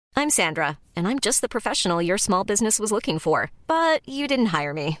I'm Sandra, and I'm just the professional your small business was looking for. But you didn't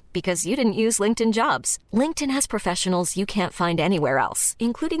hire me because you didn't use LinkedIn Jobs. LinkedIn has professionals you can't find anywhere else,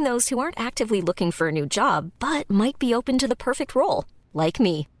 including those who aren't actively looking for a new job, but might be open to the perfect role, like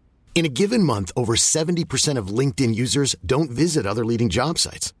me. In a given month, over 70% of LinkedIn users don't visit other leading job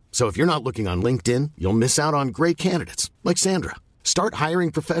sites. So if you're not looking on LinkedIn, you'll miss out on great candidates like Sandra. Start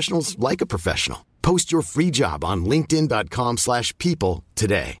hiring professionals like a professional. Post your free job on linkedin.com/people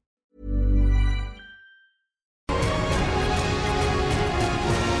today.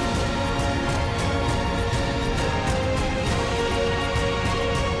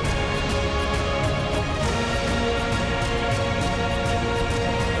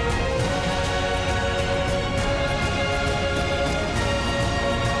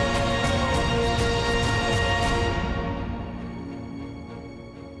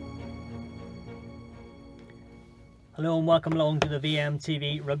 Hello and welcome along to the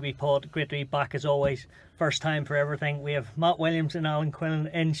VMTV Rugby Pod. Great to be back as always. First time for everything. We have Matt Williams and Alan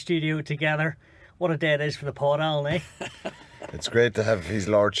Quillen in studio together. What a day it is for the pod, Alan, eh? It's great to have his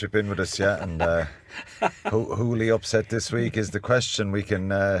lordship in with us, yeah. And who will he upset this week is the question.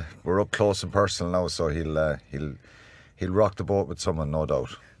 We're up close and personal now, so he'll rock the boat with someone, no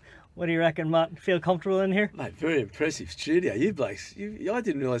doubt. What do you reckon, Matt? Feel comfortable in here? Mate, very impressive studio. You blokes, I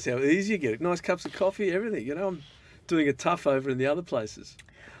didn't realise how easy you get it. Nice cups of coffee, everything. You know, I'm doing it tough over in the other places.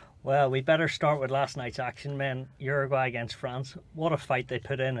 Well, we better start with last night's action, men. Uruguay against France. What a fight they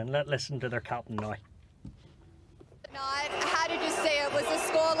put in, and let's listen to their captain now. How did you see it? Was the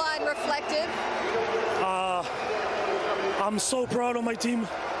scoreline reflective? I'm so proud of my team.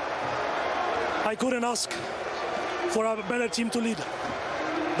 I couldn't ask for a better team to lead.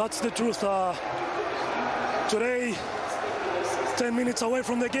 That's the truth. Today, 10 minutes away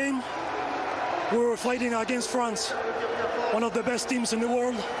from the game, we were fighting against France, one of the best teams in the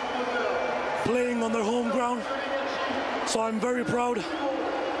world, playing on their home ground. So I'm very proud.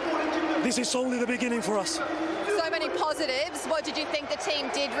 This is only the beginning for us. So many positives. What did you think the team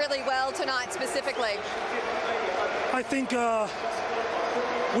did really well tonight specifically? I think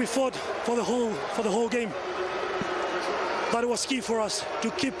we fought for the whole game. That was key for us to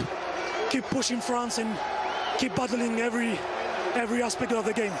keep pushing France and keep battling every aspect of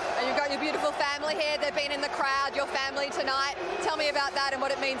the game. And you've got your beautiful family here. They've been in the crowd, your family tonight. Tell me about that and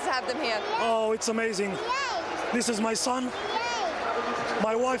what it means to have them here. Oh, it's amazing. This is my son.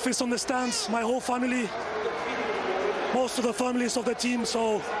 My wife is on the stands, my whole family, most of the families of the team,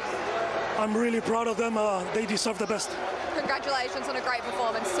 so I'm really proud of them. They deserve the best. Congratulations on a great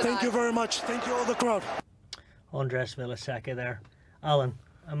performance tonight. Thank you very much. Thank you all the crowd. Andres Villaseca there. Alan,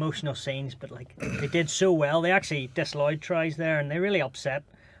 emotional scenes, but they did so well. They actually disallowed tries there, and they really upset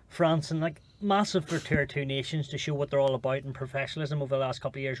France, and massive for tier 2 nations to show what they're all about, and professionalism over the last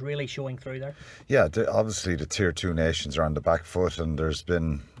couple of years really showing through there. Yeah, obviously the tier 2 nations are on the back foot, and there's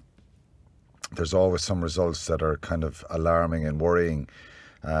always some results that are kind of alarming and worrying.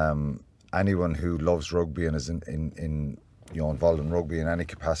 Anyone who loves rugby and is involved in rugby in any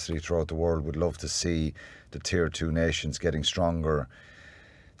capacity throughout the world would love to see the tier 2 nations getting stronger.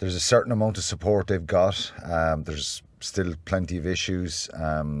 There's a certain amount of support they've got. There's still plenty of issues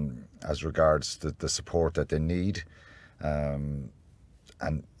as regards the support that they need. And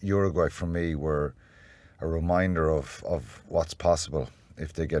Uruguay, for me, were a reminder of what's possible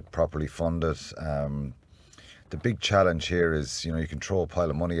if they get properly funded. The big challenge here is, you can throw a pile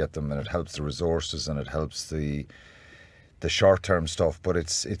of money at them and it helps the resources and it helps the short-term stuff, but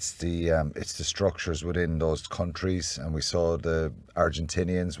it's the structures within those countries. And we saw the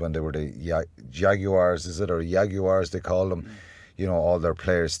Argentinians when they were the Jaguars, is it, or Jaguars they call them? All their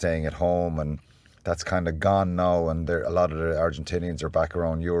players staying at home, and that's kind of gone now. And a lot of the Argentinians are back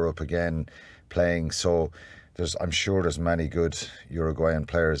around Europe again playing. So I'm sure there's many good Uruguayan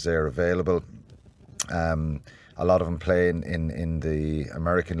players there available. A lot of them play in the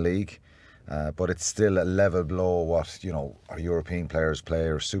American League. But it's still a level below what our European players play,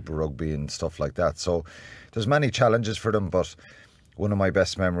 or Super Rugby and stuff like that. So there's many challenges for them. But one of my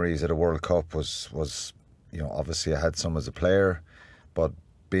best memories at a World Cup was obviously I had some as a player, but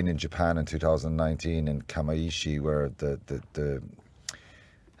being in Japan in 2019 in Kamaishi, where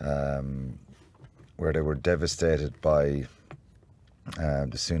where they were devastated by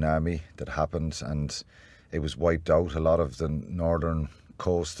the tsunami that happened, and it was wiped out. A lot of the northern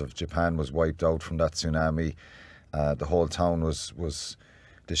coast of Japan was wiped out from that tsunami. The whole town was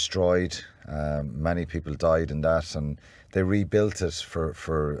destroyed. Many people died in that, and they rebuilt it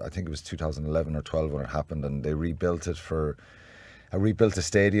for I think it was 2011 or 12 when it happened, and they rebuilt it a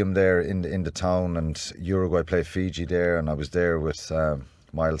stadium there in the town. And Uruguay played Fiji there, and I was there with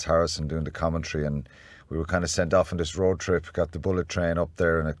Miles Harrison doing the commentary, and we were kind of sent off on this road trip, got the bullet train up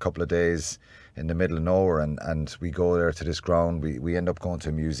there in a couple of days in the middle of nowhere, and we go there to this ground. We end up going to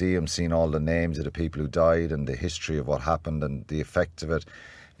a museum, seeing all the names of the people who died and the history of what happened and the effect of it.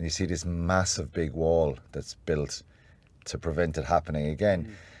 And you see this massive big wall that's built to prevent it happening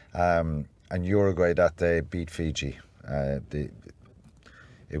again. And Uruguay that day beat Fiji.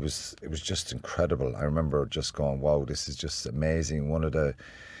 It was just incredible. I remember just going, wow, this is just amazing. One of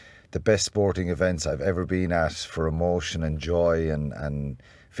the best sporting events I've ever been at for emotion and joy, and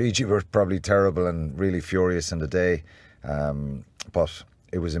Fiji were probably terrible and really furious in the day, but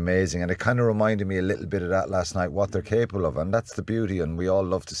it was amazing, and it kind of reminded me a little bit of that last night, what they're capable of, and that's the beauty, and we all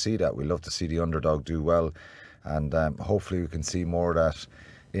love to see that. We love to see the underdog do well, and hopefully we can see more of that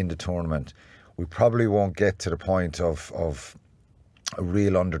in the tournament. We probably won't get to the point of a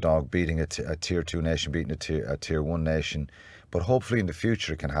real underdog beating a tier 2 nation, beating a tier 1 nation, but hopefully in the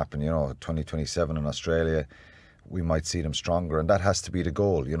future it can happen. 2027 in Australia, we might see them stronger, and that has to be the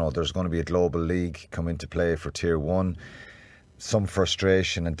goal. There's going to be a global league come into play for tier 1. Some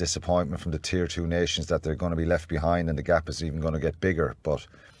frustration and disappointment from the tier 2 nations that they're going to be left behind, and the gap is even going to get bigger, but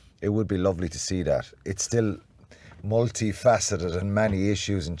it would be lovely to see that. It's still multifaceted and many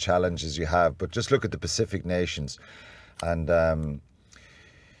issues and challenges you have, but just look at the Pacific nations and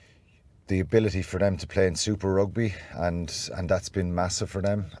the ability for them to play in Super Rugby, and that's been massive for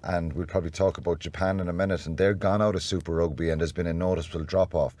them. And we'll probably talk about Japan in a minute, and they're gone out of Super Rugby and there's been a noticeable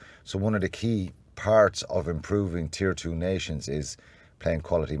drop off. So one of the key parts of improving tier 2 nations is playing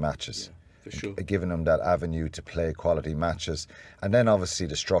quality matches. For sure. Giving them that avenue to play quality matches. And then obviously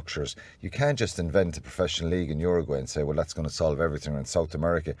the structures. You can't just invent a professional league in Uruguay and say, well, that's going to solve everything in South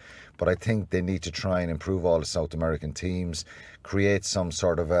America. But I think they need to try and improve all the South American teams, create some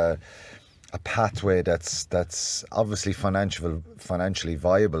sort of a pathway that's obviously financially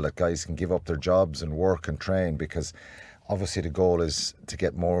viable, that guys can give up their jobs and work and train, because obviously the goal is to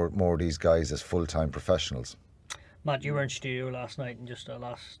get more of these guys as full-time professionals. Matt, you were in studio last night, and just a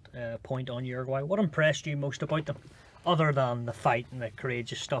last point on Uruguay. What impressed you most about them, other than the fight and the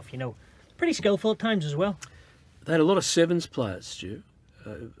courageous stuff? Pretty skillful at times as well. They had a lot of sevens players, Stu.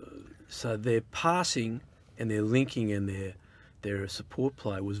 So their passing and their linking and their support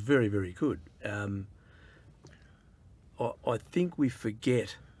play was very, very good. I think we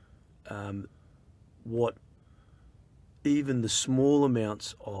forget what even the small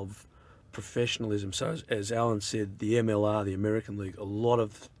amounts of professionalism. So as Alan said, the MLR, the American League, a lot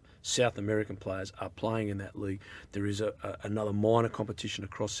of South American players are playing in that league. There is another minor competition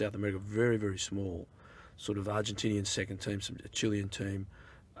across South America, very, very small, sort of Argentinian second team, a Chilean team,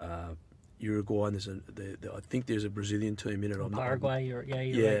 Uruguay, and I think there's a Brazilian team in it. Paraguay, you're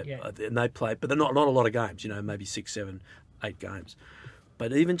right. And they play, but they're not a lot of games. Maybe 6, 7, 8 games.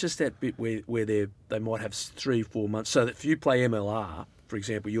 But even just that bit where they might have 3-4 months. So that if you play MLR, for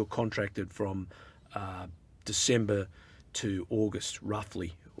example, you're contracted from December to August,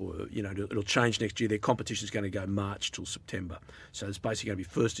 roughly. Or it'll change next year. Their competition is going to go March till September. So it's basically going to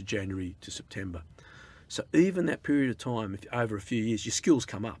be 1st of January to September. So even that period of time, over a few years, your skills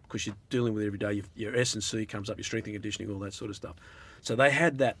come up because you're dealing with it every day. Your S&C comes up, your strength and conditioning, all that sort of stuff. So they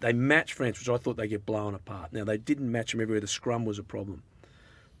had that. They matched France, which I thought they'd get blown apart. Now, they didn't match them everywhere. The scrum was a problem.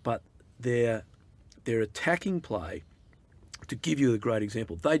 But their attacking play, to give you a great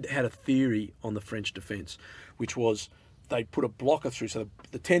example, they had a theory on the French defence, which was they put a blocker through. So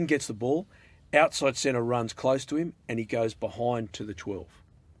the 10 gets the ball, outside centre runs close to him, and he goes behind to the 12.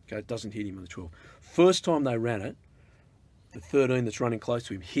 Okay, it doesn't hit him on the 12. First time they ran it, the 13 that's running close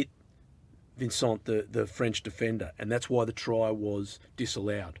to him hit Vincent, the French defender, and that's why the try was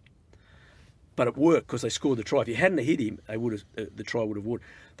disallowed. But it worked because they scored the try. If you hadn't hit him, the try would have worked.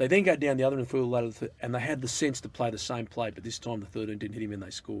 They then go down the other and further later, and they had the sense to play the same play, but this time the 13 didn't hit him and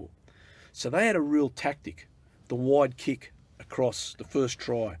they score. So they had a real tactic. The wide kick across the first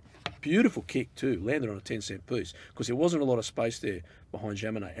try. Beautiful kick too, landed on a 10-cent piece because there wasn't a lot of space there behind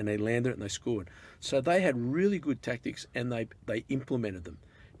Jaminet, and they landed it and they scored. So they had really good tactics and they implemented them.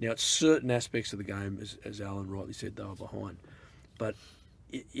 Now, it's certain aspects of the game, as Alan rightly said, they were behind. But,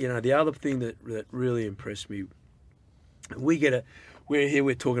 the other thing that really impressed me, we're here,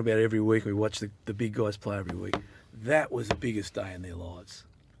 we're talking about it every week, we watch the big guys play every week. That was the biggest day in their lives,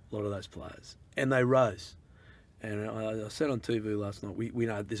 a lot of those players. And they rose. And I said on TV last night, we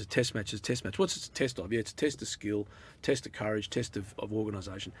know there's a test match. What's it a test of? Yeah, it's a test of skill, test of courage, test of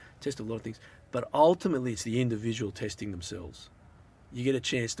organisation, test of a lot of things. But ultimately, it's the individual testing themselves. You get a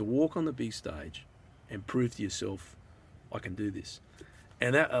chance to walk on the big stage and prove to yourself, I can do this.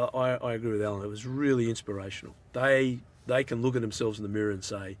 And that I agree with Alan. It was really inspirational. They they can look at themselves in the mirror and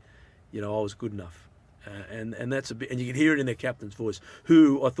say, I was good enough. And that's a bit, and you can hear it in their captain's voice,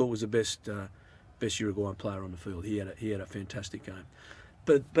 who I thought was the best Uruguayan player on the field. He had a fantastic game.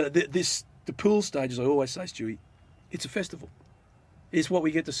 But the pool stage, as I always say, Stewie, it's a festival. It's what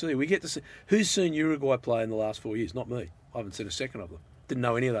we get to see. We get to see who's seen Uruguay play in the last 4 years. Not me. I haven't seen a second of them. Didn't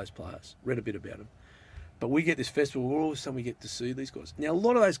know any of those players. Read a bit about them. But we get this festival where all of a sudden we get to see these guys. Now, a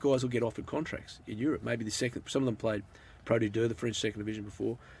lot of those guys will get offered contracts in Europe. Maybe some of them played Pro D2, the French second division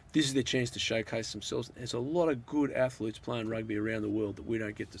before. This is their chance to showcase themselves. There's a lot of good athletes playing rugby around the world that we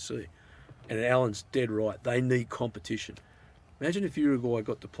don't get to see. And Alan's dead right. They need competition. Imagine if Uruguay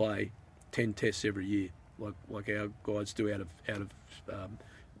got to play 10 tests every year, like our guys do out of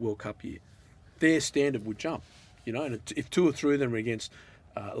World Cup year. Their standard would jump, And if 2 or 3 of them are against,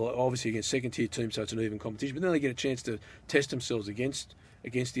 obviously against second-tier teams, so it's an even competition. But then they get a chance to test themselves against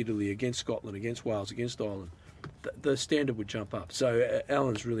Italy, against Scotland, against Wales, against Ireland. The standard would jump up. So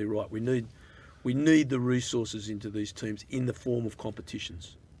Alan's really right. We need the resources into these teams in the form of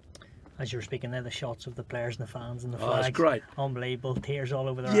competitions. As you were speaking there, the shots of the players and the fans and the flags. It's great. Unbelievable. Tears all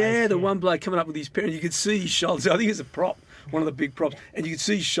over their eyes. Yeah, the one bloke coming up with his parents, you could see his shoulders. I think it's a prop, one of the big props. And you could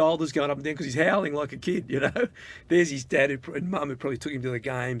see his shoulders going up and down because he's howling like a kid, There's his dad and mum who probably took him to the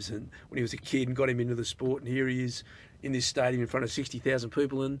games and when he was a kid and got him into the sport. And here he is in this stadium in front of 60,000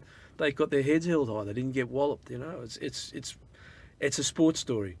 people and they got their heads held high. They didn't get walloped, It's a sports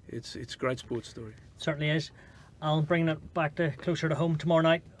story. It's a great sports story. It certainly is. Alan, bringing it back to closer to home tomorrow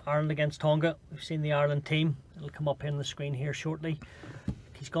night, Ireland against Tonga. We've seen the Ireland team. It'll come up on the screen here shortly.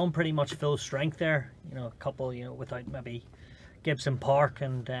 He's gone pretty much full strength there. A couple, without maybe Gibson Park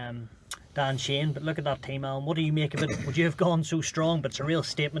and Dan Shane. But look at that team, Alan. What do you make of it? Would you have gone so strong? But it's a real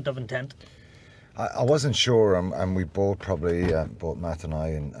statement of intent. I wasn't sure, and we both probably, both Matt and I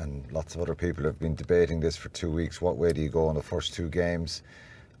and lots of other people have been debating this for 2 weeks. What way do you go in the first 2 games?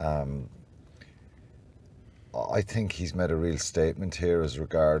 I think he's made a real statement here as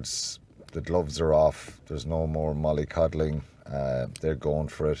regards the gloves are off. There's no more mollycoddling. They're going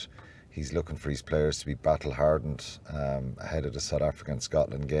for it. He's looking for his players to be battle hardened ahead of the South Africa and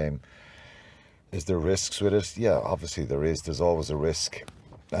Scotland game. Is there risks with it? Yeah, obviously there is. There's always a risk.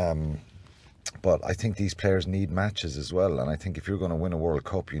 But I think these players need matches as well. And I think if you're going to win a World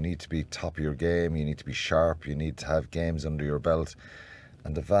Cup, you need to be top of your game. You need to be sharp. You need to have games under your belt.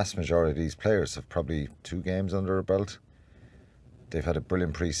 And the vast majority of these players have probably 2 games under their belt. They've had a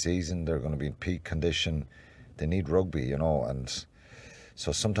brilliant pre-season. They're going to be in peak condition. They need rugby, And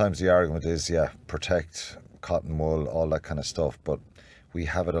so sometimes the argument is, protect, cotton wool, all that kind of stuff. But we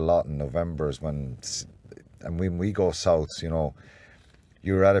have it a lot in November when we go south,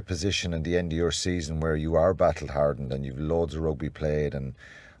 you're at a position in the end of your season where you are battle hardened and you've loads of rugby played and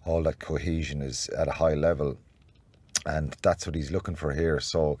all that cohesion is at a high level. And that's what he's looking for here.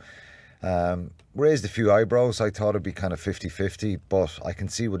 So raised a few eyebrows. I thought it'd be kind of 50-50, but I can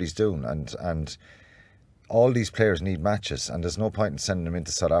see what he's doing. And all these players need matches, and there's no point in sending them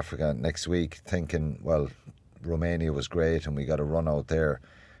into South Africa next week thinking, well, Romania was great and we got a run out there.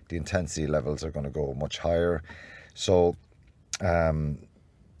 The intensity levels are going to go much higher. So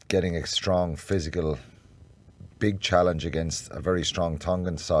getting a strong physical, big challenge against a very strong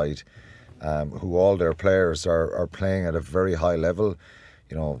Tongan side, who all their players are playing at a very high level.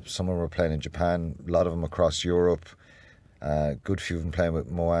 Some of them are playing in Japan, a lot of them across Europe. Good few of them playing with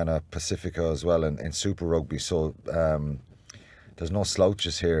Moana Pacifica as well in Super Rugby. So there's no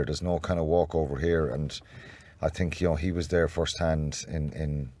slouches here. There's no kind of walkover here. And I think he was there firsthand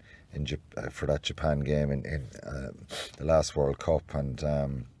in for that Japan game in the last World Cup,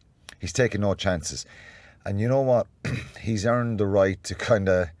 and he's taking no chances. And you know what? He's earned the right to kind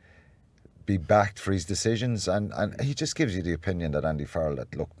of be backed for his decisions, and he just gives you the opinion that Andy Farrell,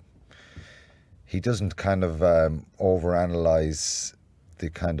 that look, he doesn't kind of overanalyze the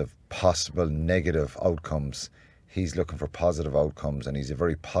kind of possible negative outcomes. He's looking for positive outcomes, and he's a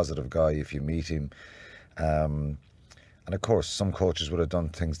very positive guy if you meet him. And of course, some coaches would have done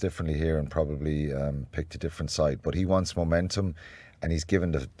things differently here and probably picked a different side. But he wants momentum, and he's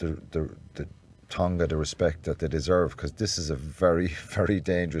given the Tonga the respect that they deserve, because this is a very, very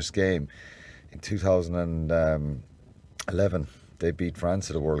dangerous game. In 2011, they beat France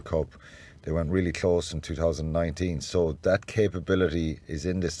at the World Cup. They went really close in 2019. So that capability is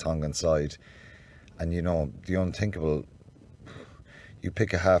in this Tongan side. And the unthinkable, you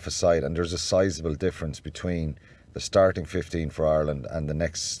pick a half a side, and there's a sizable difference between the starting 15 for Ireland and the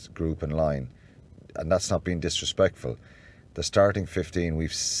next group in line. And that's not being disrespectful. The starting 15, we've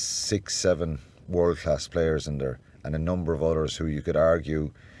 6-7 world-class players in there, and a number of others who you could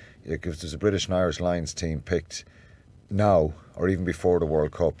argue, if there's a British and Irish Lions team picked now, or even before the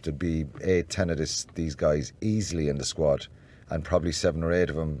World Cup, there'd be 8-10 of these guys easily in the squad, and probably 7 or 8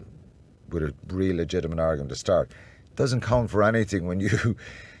 of them with a real legitimate argument to start. Doesn't count for anything when you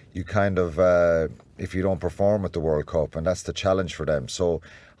kind of if you don't perform at the World Cup, and that's the challenge for them. So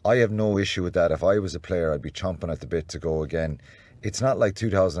I have no issue with that. If I was a player, I'd be chomping at the bit to go again. It's not like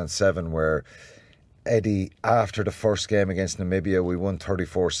 2007 where Eddie, after the first game against Namibia, we won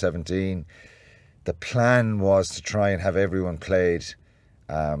 34-17. The plan was to try and have everyone played,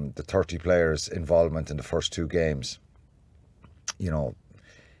 the 30 players' involvement in the first 2 games.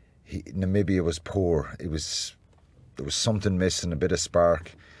 Namibia was poor. There was something missing, a bit of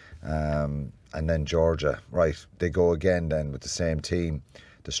spark. And then Georgia, right, they go again then with the same team,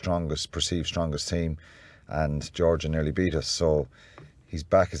 the perceived strongest team, and Georgia nearly beat us. So his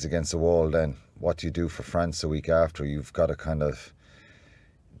back is against the wall then. What do you do for France the week after? You've got to kind of...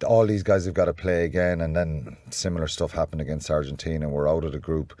 all these guys have got to play again, and then similar stuff happened against Argentina. We're out of the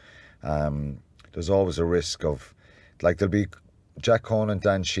group. There's always a risk of... like, there'll be Jack Conan,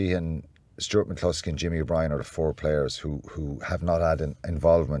 Dan Sheehan, Stuart McCluskey and Jimmy O'Brien are the 4 players who have not had an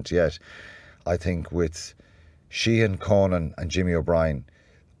involvement yet. I think with Sheehan, Conan and Jimmy O'Brien,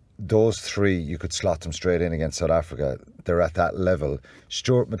 those 3, you could slot them straight in against South Africa. They're at that level.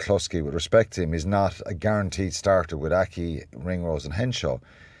 Stuart McCluskey, with respect to him, is not a guaranteed starter with Aki, Ringrose and Henshaw.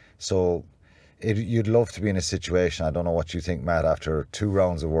 So you'd love to be in a situation, I don't know what you think, Matt, after 2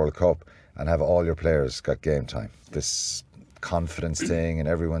 rounds of World Cup and have all your players got game time. This confidence thing, and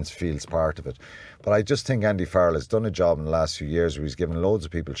everyone feels part of it. But I just think Andy Farrell has done a job in the last few years where he's given loads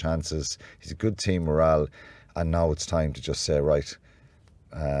of people chances. He's a good team morale, and now it's time to just say, right,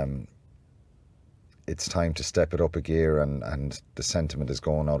 it's time to step it up a gear, and the sentiment is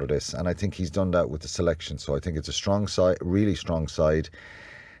going out of this. And I think he's done that with the selection. So I think it's a strong side, really strong side.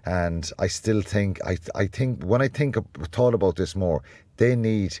 And I still think, I think when I thought about this more, they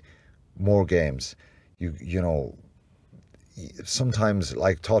need more games. You know, sometimes,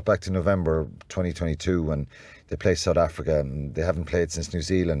 like, thought back to November 2022 when they play South Africa, and they haven't played since New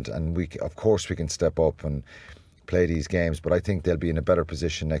Zealand, and of course we can step up and play these games, but I think they'll be in a better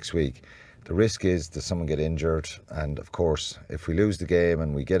position next week. The risk is that someone get injured, and of course if we lose the game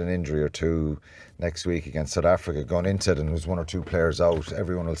and we get an injury or 2 next week against South Africa going into it, and there's 1 or 2 players out,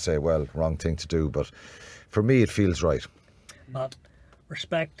 everyone will say, well, wrong thing to do. But for me it feels right. But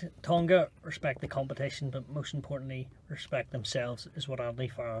respect Tonga, respect the competition, but most importantly, respect themselves, is what Andy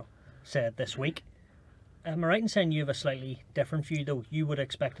Farrell said this week. Am I right in saying you have a slightly different view, though? You would have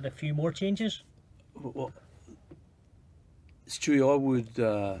expected a few more changes? Well, Stewie, I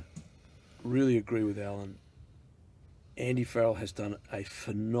would really agree with Alan. Andy Farrell has done a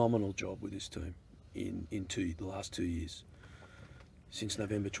phenomenal job with this team in the last 2 years, since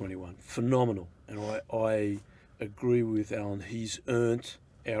November 21. Phenomenal. And I agree with Alan. He's earned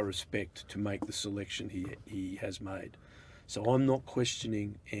our respect to make the selection he has made. So I'm not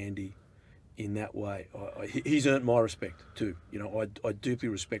questioning Andy in that way. He's earned my respect too. You know, I deeply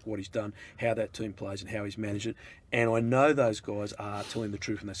respect what he's done, how that team plays and how he's managed it. And I know those guys are telling the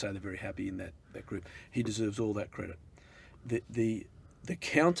truth when they say they're very happy in that group. He deserves all that credit. The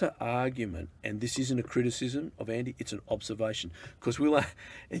counter argument, and this isn't a criticism of Andy, it's an observation, because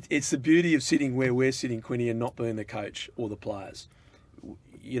it's the beauty of sitting where we're sitting, Quinny, and not being the coach or the players.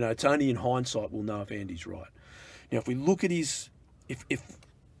 You know, it's only in hindsight we'll know if Andy's right. Now, if we look at if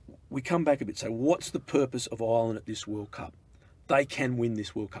we come back a bit, so what's the purpose of Ireland at this World Cup? They can win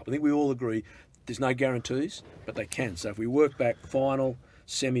this World Cup. I think we all agree there's no guarantees, but they can. So if we work back, final,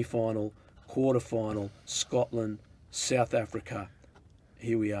 semi-final, quarter-final, Scotland, South Africa,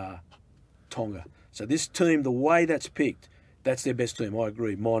 here we are, Tonga. So this team, the way that's picked, that's their best team, I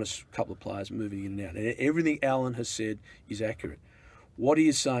agree, minus a couple of players moving in and out. And everything Alan has said is accurate. What he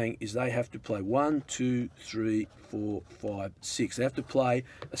is saying is they have to play 1, 2, 3, 4, 5, 6. They have to play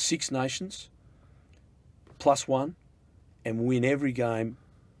a Six Nations +1 and win every game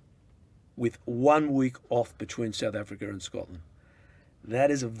with 1 week off between South Africa and Scotland. That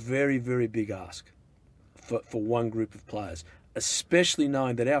is a very, very big ask for one group of players, especially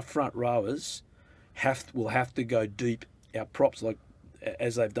knowing that our front rowers will have to go deep. Our props, like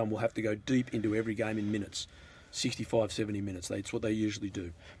as they've done, will have to go deep into every game in minutes. 65, 70 minutes. That's what they usually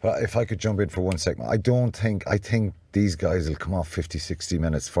do. But if I could jump in for 1 second, I think these guys will come off 50, 60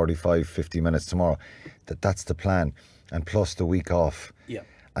 minutes, 45, 50 minutes tomorrow. That's the plan. And plus the week off. Yeah.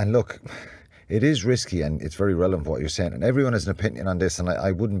 And look, it is risky, and it's very relevant what you're saying. And everyone has an opinion on this, and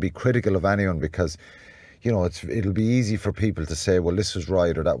I wouldn't be critical of anyone, because, you know, it'll be easy for people to say, well, this was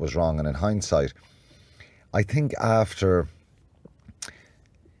right or that was wrong. And in hindsight, I think after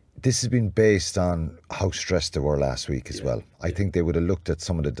this has been based on how stressed they were last week as well. I think they would have looked at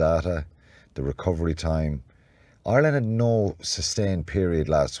some of the data, the recovery time. Ireland had no sustained period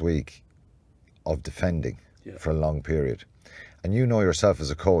last week of defending for a long period. And you know yourself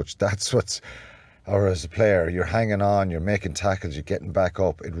as a coach, or as a player, you're hanging on, you're making tackles, you're getting back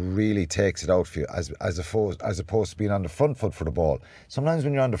up. It really takes it out for you as opposed to being on the front foot for the ball. Sometimes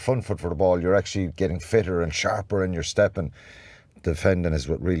when you're on the front foot for the ball, you're actually getting fitter and sharper and you're stepping. Defending is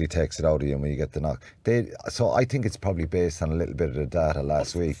what really takes it out of you when you get the knock. So I think it's probably based on a little bit of the data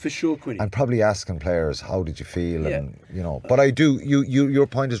last week. For sure, Quinny. And probably asking players, how did you feel? Yeah. And, but I do, your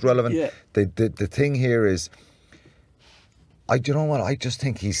point is relevant. Yeah. The thing here is, I just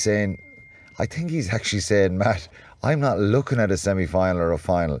think he's actually saying, Matt, I'm not looking at a semi-final or a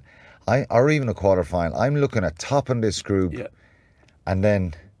final, or even a quarter-final. I'm looking at topping this group and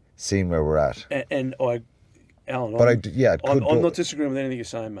then seeing where we're at. And Alan, I'm not disagreeing with anything you're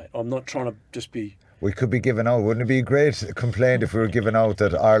saying, mate. I'm not trying to just be... We could be giving out. Wouldn't it be a great complaint if we were giving out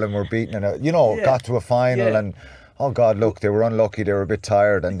that Ireland were beaten and got to a final and, oh God, look, they were unlucky, they were a bit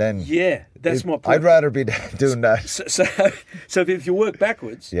tired, and then... Yeah, that's my point. I'd rather be doing that. So if you work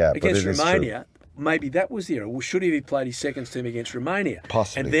backwards against Romania, true. Maybe that was the error. Well, should he have played his second team against Romania?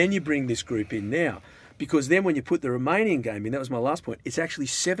 Possibly. And then you bring this group in now. Because then when you put the Romanian game in, that was my last point, it's actually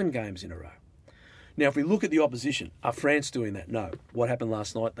 7 games in a row. Now, if we look at the opposition, are France doing that? No. What happened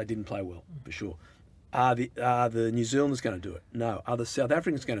last night? They didn't play well, for sure. Are the New Zealanders going to do it? No. Are the South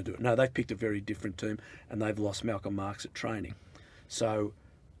Africans going to do it? No, they've picked a very different team and they've lost Malcolm Marx at training. So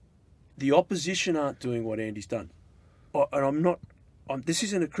the opposition aren't doing what Andy's done. And this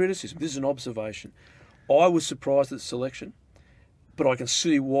isn't a criticism, this is an observation. I was surprised at the selection, but I can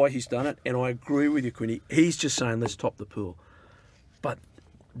see why he's done it, and I agree with you, Quinny. He's just saying, let's top the pool. But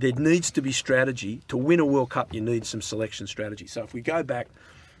there needs to be strategy. To win a World Cup, you need some selection strategy. So if we go back,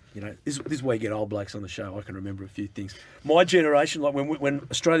 this is where you get old blokes on the show. I can remember a few things. My generation, like when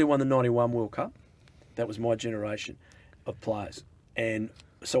Australia won the 91 World Cup, that was my generation of players. And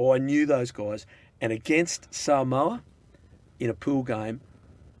so I knew those guys. And against Samoa, in a pool game,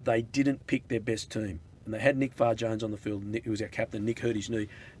 they didn't pick their best team. And they had Nick Farr-Jones on the field, who was our captain. Nick hurt his knee.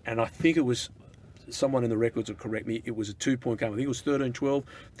 And I think it was... Someone in the records will correct me, it was a 2-point game. I think it was 13-12,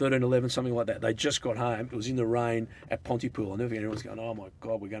 13-11, something like that. They just got home. It was in the rain at Pontypool. I never forget, everyone's going, oh my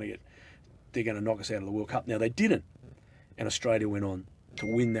God, they're going to knock us out of the World Cup. Now, they didn't. And Australia went on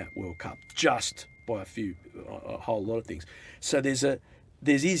to win that World Cup, just by a whole lot of things. So there's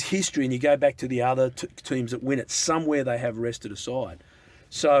his history, and you go back to the other teams that win it. Somewhere they have rested aside.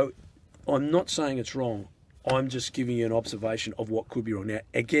 So I'm not saying it's wrong. I'm just giving you an observation of what could be wrong. Now,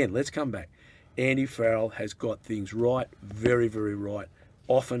 again, let's come back. Andy Farrell has got things right, very, very right,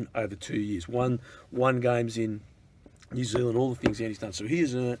 often over 2 years. One games in New Zealand, all the things Andy's done. So he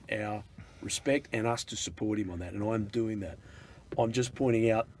has earned our respect and us to support him on that, and I'm doing that. I'm just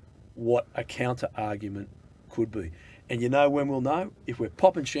pointing out what a counter-argument could be. And when we'll know? If we're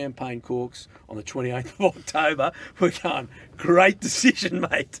popping champagne corks on the 28th of October, we're going, great decision,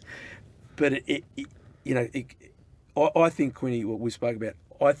 mate. But I think, Quinny, what we spoke about,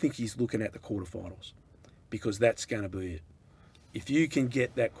 I think he's looking at the quarterfinals, because that's going to be it. If you can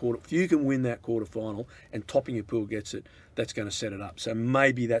get if you can win that quarterfinal and topping your pool gets it, that's going to set it up. So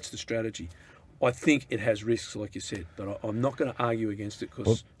maybe that's the strategy. I think it has risks, like you said, but I'm not going to argue against it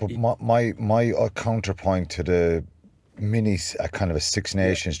because. But my counterpoint to the mini kind of a Six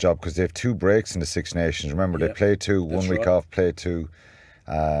Nations job, because they have 2 breaks in the Six Nations. Remember, they play 2, 1 week off, play 2,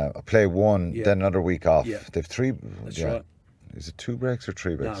 play 1, then another week off. Yeah. They've 3. That's right. Is it 2 breaks or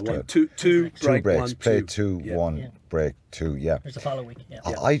 3 breaks? No, two break, breaks. 1, play 2. 2, 1 break 2. Yeah. There's a following week. Yeah.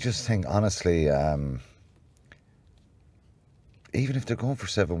 I just think, honestly, even if they're going for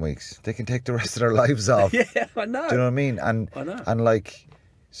 7 weeks, they can take the rest of their lives off. Yeah, I know. Do you know what I mean? And I know. And like,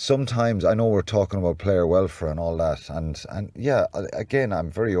 sometimes I know we're talking about player welfare and all that, and yeah, again, I'm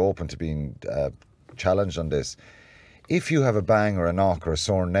very open to being challenged on this. If you have a bang or a knock or a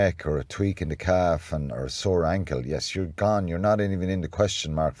sore neck or a tweak in the calf or a sore ankle, yes, you're gone. You're not even in the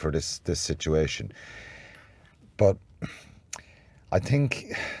question mark for this situation. But I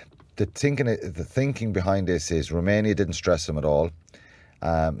think the thinking behind this is Romania didn't stress them at all.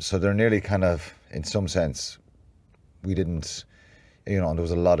 So they're nearly kind of, in some sense, we didn't, and there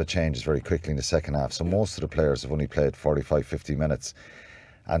was a lot of changes very quickly in the second half. So most of the players have only played 45, 50 minutes.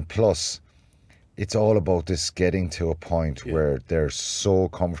 And plus, it's all about this getting to a point where they're so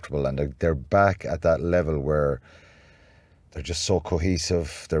comfortable and they're back at that level where they're just so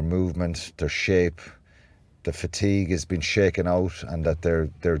cohesive, their movement, their shape, the fatigue has been shaken out, and that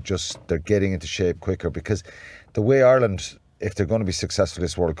they're getting into shape quicker. Because the way Ireland if they're going to be successful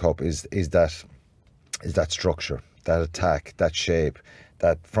this World Cup, is that structure, that attack, that shape,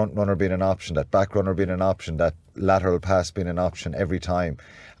 that front runner being an option, that back runner being an option, that lateral pass being an option every time.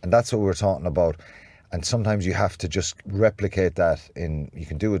 And that's what we're talking about. And sometimes you have to just replicate that you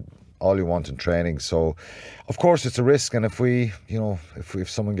can do it all you want in training. So, of course, it's a risk. And if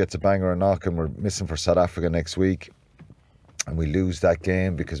someone gets a bang or a knock and we're missing for South Africa next week and we lose that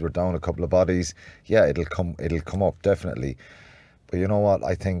game because we're down a couple of bodies, yeah, it'll come up, definitely. But you know what?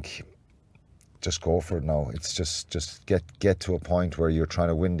 I think just go for it now. It's just get to a point where you're trying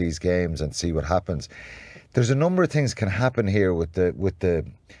to win these games and see what happens. There's a number of things can happen here with the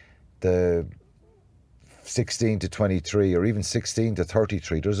 16 to 23 or even 16 to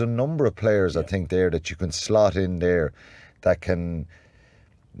 33. There's a number of players, I think, there that you can slot in there that can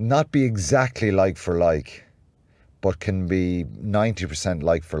not be exactly like for like, but can be 90%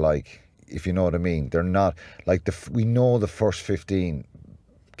 like for like, if you know what I mean. They're not like we know the first 15.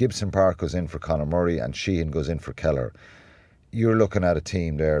 Gibson Park goes in for Conor Murray and Sheehan goes in for Keller. You're looking at a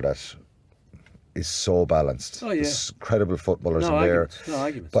team there that is so balanced. Oh yeah, there's credible footballers in there. No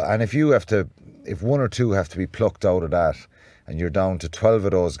arguments. And if one or two have to be plucked out of that, and you're down to 12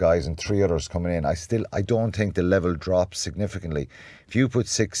 of those guys and 3 others coming in, I don't think the level drops significantly. If you put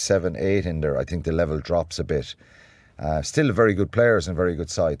 6, 7, 8 in there, I think the level drops a bit. Still very good players and very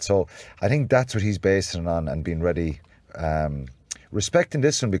good side. So I think that's what he's basing it on and being ready. Respecting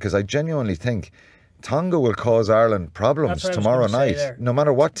this one, because I genuinely think Tonga will cause Ireland problems tomorrow night. No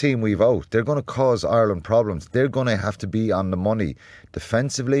matter what team we vote, they're going to cause Ireland problems. They're going to have to be on the money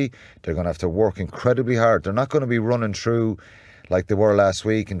defensively. They're going to have to work incredibly hard. They're not going to be running through like they were last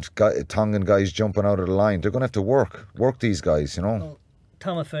week and Tongan guys jumping out of the line. They're going to have to work these guys, you know. Well,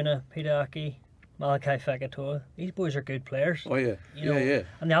 Tamafuna, Pitaki, Malachi Fekitoa, these boys are good players. Oh yeah, yeah.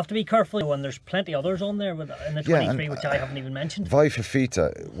 And they have to be careful when there's plenty others on there in the 23, which I haven't even mentioned. Vai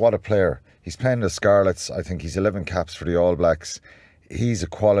Fafita, what a player. He's playing the Scarlets. I think he's 11 caps for the All Blacks. He's a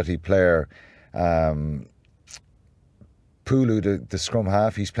quality player. Pulu, the scrum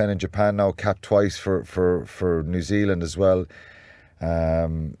half, he's playing in Japan now, capped twice for New Zealand as well.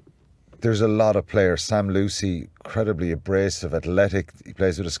 There's a lot of players. Sam Lucy, incredibly abrasive, athletic. He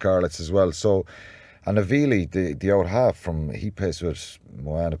plays with the Scarlets as well. So, and Avili, the out half he plays with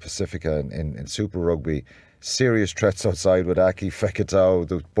Moana Pacifica in Super Rugby. Serious threats outside with Aki, Fekitoa,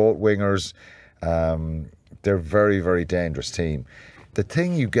 the both wingers. They're a very, very dangerous team. The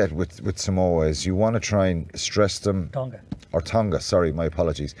thing you get with Samoa is you want to try and stress them. Tonga, sorry, my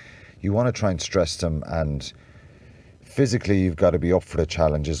apologies. You want to try and stress them, and physically you've got to be up for the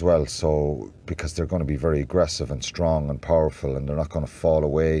challenge as well. So, because they're going to be very aggressive and strong and powerful, and they're not going to fall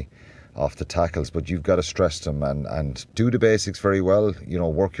away off the tackles, but you've got to stress them and do the basics very well. You know,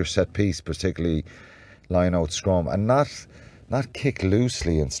 work your set piece, particularly line out scrum, and not kick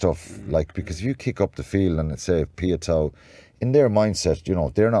loosely and stuff, like, because if you kick up the field and say Piatow, in their mindset, you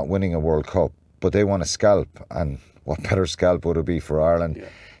know, they're not winning a World Cup, but they want a scalp, and what better scalp would it be for Ireland? Yeah.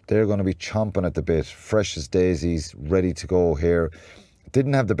 They're going to be chomping at the bit, fresh as daisies, ready to go here.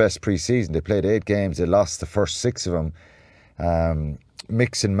 Didn't have the best pre-season. They played 8 games, they lost the first 6 of them.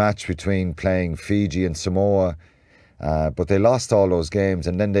 Mix and match between playing Fiji and Samoa. But they lost all those games,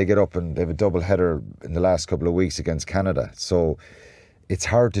 and then they get up and they have a double header in the last couple of weeks against Canada. So it's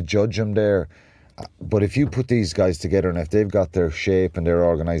hard to judge them there. But if you put these guys together, and if they've got their shape and their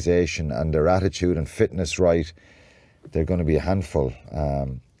organisation and their attitude and fitness right, they're going to be a handful.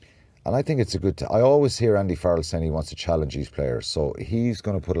 And I think it's a good... I always hear Andy Farrell saying he wants to challenge these players. So he's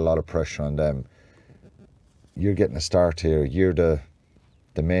going to put a lot of pressure on them. You're getting a start here. You're the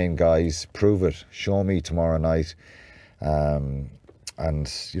main guys. Prove it. Show me tomorrow night.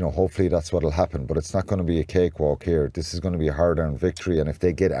 And, you know, hopefully that's what'll happen. But it's not going to be a cakewalk here. This is going to be a hard-earned victory. And if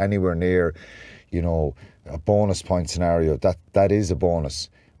they get anywhere near, you know, a bonus point scenario, that is a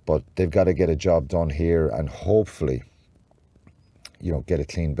bonus. But they've got to get a job done here and hopefully, you know, get a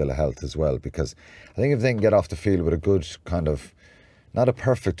clean bill of health as well. Because I think if they can get off the field with a good kind of, not a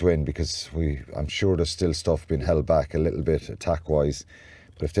perfect win, because I'm sure there's still stuff being held back a little bit attack-wise.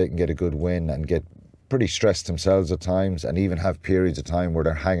 But if they can get a good win and get pretty stressed themselves at times and even have periods of time where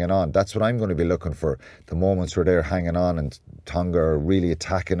they're hanging on, that's what I'm going to be looking for. The moments where they're hanging on and Tonga are really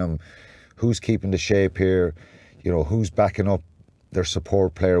attacking them. Who's keeping the shape here? You know, who's backing up their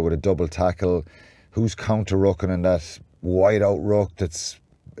support player with a double tackle? Who's counter-rucking in that wide-out ruck that's,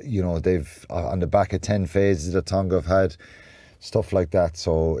 you know, they've on the back of 10 phases that Tonga have had. stuff like that.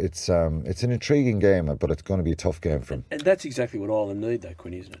 So it's an intriguing game, but it's going to be a tough game for them. And that's exactly what Ireland need, though,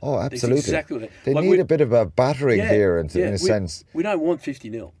 Quinn, isn't it? Oh, absolutely. It's exactly what they need a bit of a battering here, in a sense. We don't want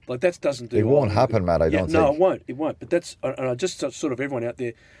 50-0. Like, that doesn't do. It won't happen, Matt. I don't think. No, it won't. It won't. But that's, and I just sort of everyone out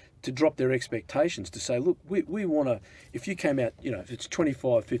there to drop their expectations, to say, look, we want to. If you came out, if it's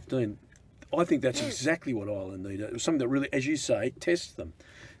 25-15. I think that's exactly what Ireland need. It was something that really, as you say, tests them.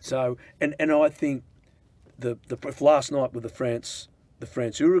 So, and I think the last night with the France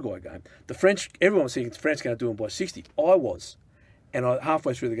Uruguay game, everyone was thinking France going to do them by 60. I was, and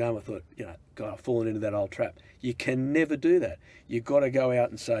halfway through the game I thought, God, I've fallen into that old trap. You can never do that. You've got to go out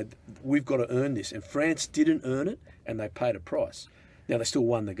and say we've got to earn this, and France didn't earn it, and they paid a price. Now they still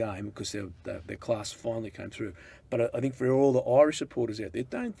won the game because their class finally came through. But I think for all the Irish supporters out there,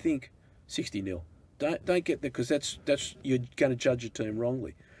 don't think 60-0. Don't get there, because that's you're going to judge your team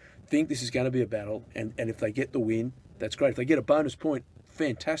wrongly. Think this is going to be a battle, and if they get the win, that's great. If they get a bonus point,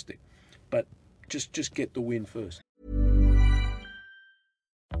 fantastic. But just get the win first.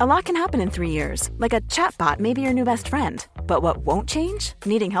 A lot can happen in 3 years, like a chatbot may be your new best friend. But what won't change?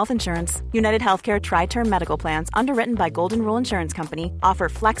 Needing health insurance. United Healthcare Tri-Term Medical Plans, underwritten by Golden Rule Insurance Company, offer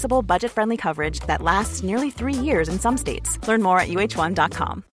flexible, budget-friendly coverage that lasts nearly 3 years in some states. Learn more at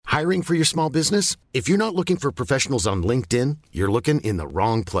uh1.com. Hiring for your small business? If you're not looking for professionals on LinkedIn, you're looking in the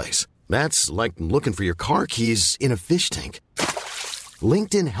wrong place. That's like looking for your car keys in a fish tank.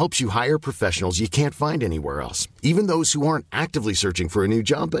 LinkedIn helps you hire professionals you can't find anywhere else, even those who aren't actively searching for a new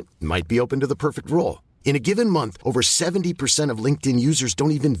job but might be open to the perfect role. In a given month, over 70% of LinkedIn users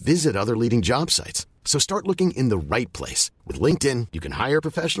don't even visit other leading job sites. So start looking in the right place. With LinkedIn, you can hire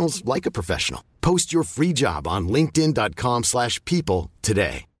professionals like a professional. Post your free job on linkedin.com/people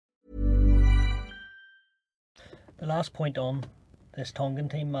today. The last point on this Tongan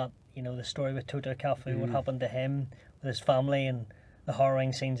team, Matt, the story with Tuta Cafu, what happened to him, with his family, and the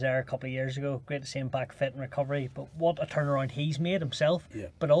harrowing scenes there a couple of years ago. Great to see him back fit and recovery, but what a turnaround he's made himself,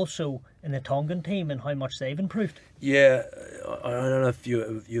 but also in the Tongan team and how much they've improved. Yeah, I don't know if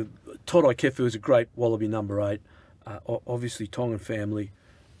you Todai Kefu is a great Wallaby number 8, obviously Tongan family,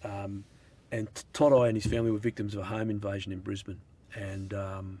 and Todai and his family were victims of a home invasion in Brisbane, and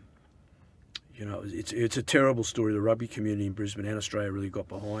it's a terrible story. The rugby community in Brisbane and Australia really got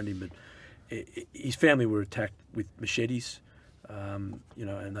behind him, but his family were attacked with machetes. And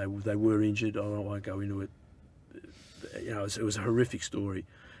they were injured. I won't go into it. It was a horrific story,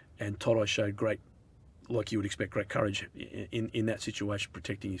 and Todai showed great, like you would expect, great courage in that situation,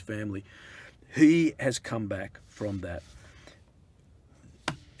 protecting his family. He has come back from that,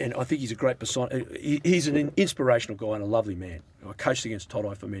 and I think he's a great persona. He's an inspirational guy and a lovely man. I coached against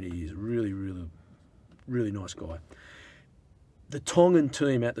Todai for many years. Really, really, really nice guy. The Tongan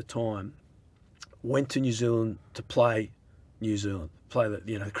team at the time went to New Zealand to play New Zealand, play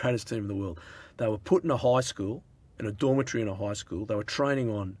the greatest team in the world. They were put in a high school, in a dormitory in a high school. They were training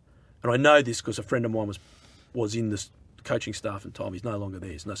on, and I know this because a friend of mine was in the coaching staff and time. He's no longer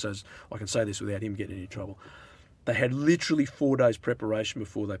there, so I can say this without him getting in trouble. They had literally 4 days preparation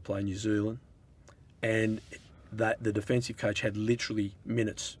before they play New Zealand, and that the defensive coach had literally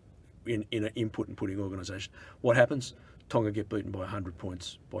minutes in an input and putting organisation. What happens? Tonga get beaten by 100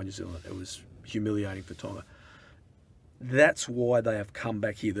 points by New Zealand. It was humiliating for Tonga. That's why they have come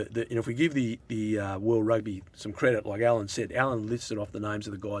back here. If we give the World Rugby some credit, like Alan said, Alan listed off the names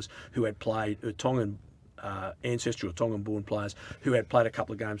of the guys who had played, Tongan ancestry or Tongan-born players who had played a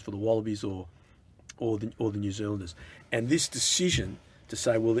couple of games for the Wallabies or the New Zealanders. And this decision to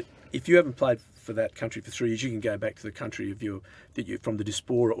say, well, if you haven't played for that country for 3 years, you can go back to the country that you're from the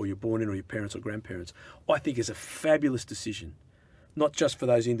diaspora or you're born in, or your parents or grandparents, I think is a fabulous decision. Not just for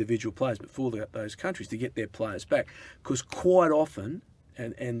those individual players, but for those countries to get their players back. Because quite often,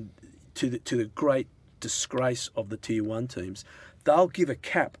 and to the great disgrace of the Tier 1 teams, they'll give a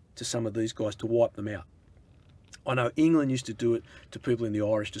cap to some of these guys to wipe them out. I know England used to do it to people in the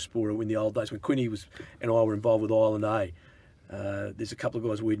Irish diaspora in the old days when Quinny and I were involved with Ireland A. There's a couple of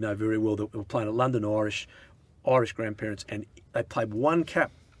guys we'd know very well that were playing at London Irish grandparents, and they played one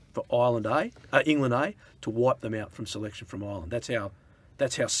cap for England A, to wipe them out from selection from Ireland. That's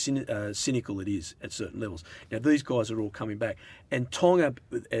how cynical it is at certain levels. Now these guys are all coming back, and Tonga,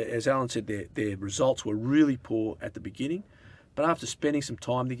 as Alan said, their results were really poor at the beginning, but after spending some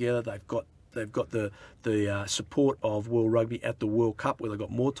time together, they've got the support of World Rugby at the World Cup, where they've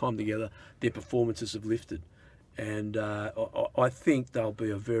got more time together. Their performances have lifted, and I think they'll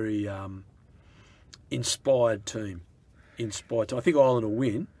be a very inspired team. I think Ireland will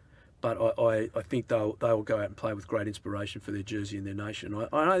win, but I think they will go out and play with great inspiration for their jersey and their nation.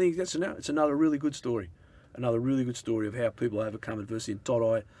 I think it's another really good story. another really good story of how people overcome adversity, and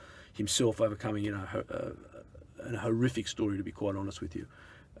Todai himself overcoming, a horrific story, to be quite honest with you.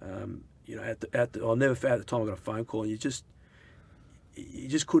 I'll never forget at the time I got a phone call, and you just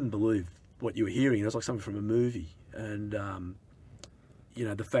couldn't believe what you were hearing. It was like something from a movie, and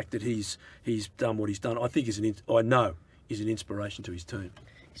the fact that he's done what he's done, I think is an inspiration to his team.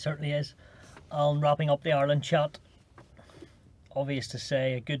 He certainly is. Wrapping up the Ireland chat, obvious to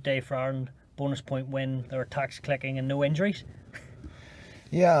say, a good day for Ireland. Bonus point win. Their attacks clicking and no injuries.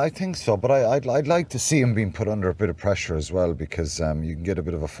 Yeah, I think so, but I'd like to see him being put under a bit of pressure as well, because you can get a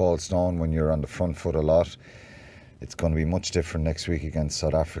bit of a false dawn when you're on the front foot a lot. It's going to be much different next week against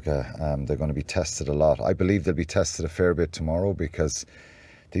South Africa. They're going to be tested a lot. I believe they'll be tested a fair bit tomorrow, because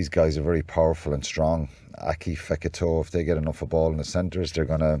these guys are very powerful and strong. Aki, Fekito, if they get enough of ball in the centres, they're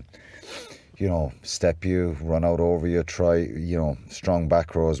going to, step you, run out over you, try, strong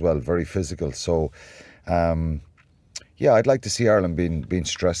back row as well, very physical. So, I'd like to see Ireland being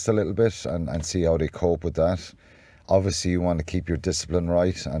stressed a little bit and see how they cope with that. Obviously, you want to keep your discipline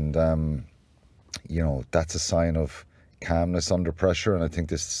right, and that's a sign of calmness under pressure. And I think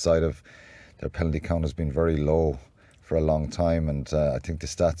this side of their penalty count has been very low for a long time, and I think the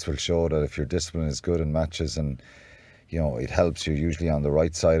stats will show that if your discipline is good in matches, and it helps you usually on the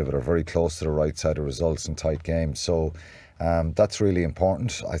right side of it, or very close to the right side of results in tight games. So that's really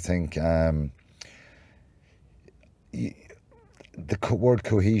important. I think the word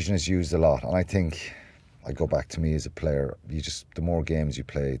cohesion is used a lot, and I think, I go back to me as a player, the more games you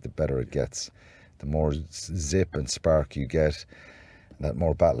play, the better it gets. The more zip and spark you get, that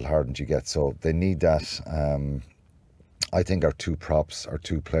more battle hardened you get. So they need that. I think our two props, our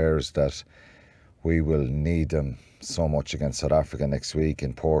two players that we will need them so much against South Africa next week,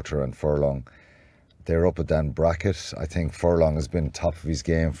 in Porter and Furlong. They're up at that bracket. I think Furlong has been top of his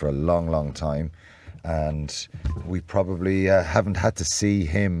game for a long, long time, and we probably haven't had to see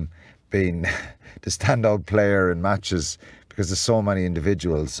him being the standout player in matches, because there's so many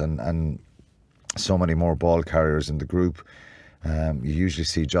individuals and so many more ball carriers in the group. You usually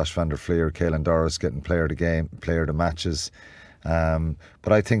see Josh van der Fleer, Caelan Doris getting player of the game, player of the matches.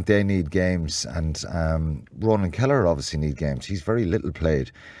 But I think they need games, and Ronan Kelleher obviously need games. He's very little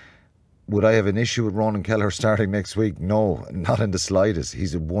played. Would I have an issue with Ronan Kelleher starting next week? No, not in the slightest.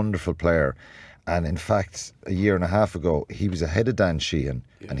 He's a wonderful player. And in fact, a year and a half ago, he was ahead of Dan Sheehan,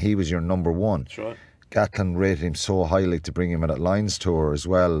 and he was your number one. That's right. Gatland rated him so highly to bring him in at Lions Tour as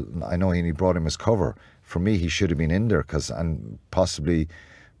well. I know he brought him as cover. For me, he should have been in there, and possibly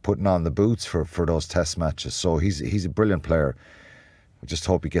putting on the boots for those test matches. So he's a brilliant player. I just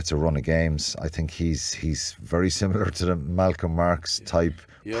hope he gets a run of games. I think he's very similar to the Malcolm Marks type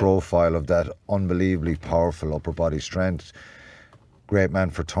profile of that unbelievably powerful upper body strength. Great man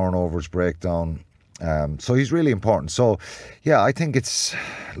for turnovers, breakdown. So he's really important. So, I think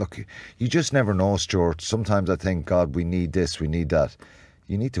look, you just never know, Stuart. Sometimes I think, God, we need this, we need that.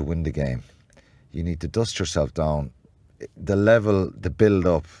 You need to win the game. You need to dust yourself down. The level, the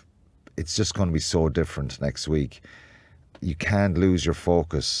build-up, it's just going to be so different next week. You can't lose your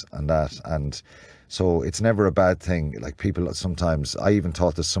focus on that. And so it's never a bad thing. Like, people sometimes, I even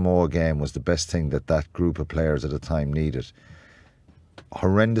thought the Samoa game was the best thing that group of players at the time needed.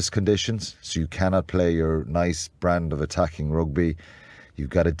 Horrendous conditions, so you cannot play your nice brand of attacking rugby. You've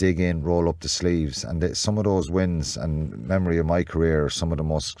got to dig in, roll up the sleeves, and some of those wins, and memory of my career, are some of the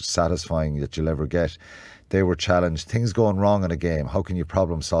most satisfying that you'll ever get. They were challenged. Things going wrong in a game, how can you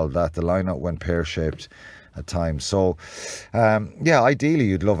problem solve that? The line-out went pear-shaped at times. So, ideally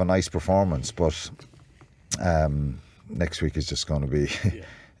you'd love a nice performance, but next week is just going to be...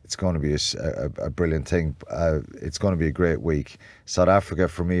 It's going to be a brilliant thing. It's going to be a great week. South Africa,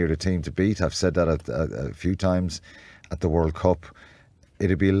 for me, are the team to beat. I've said that a few times at the World Cup.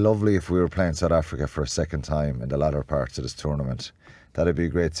 It'd be lovely if we were playing South Africa for a second time in the latter parts of this tournament. That'd be a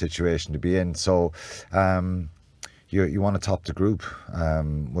great situation to be in. So you want to top the group.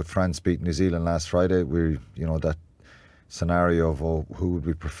 With France beating New Zealand last Friday, that scenario of who would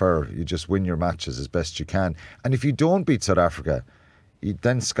we prefer? You just win your matches as best you can. And if you don't beat South Africa,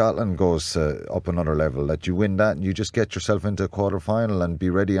 then Scotland goes up another level. That you win that and you just get yourself into a quarter-final and be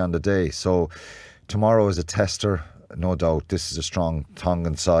ready on the day. So tomorrow is a tester, no doubt. This is a strong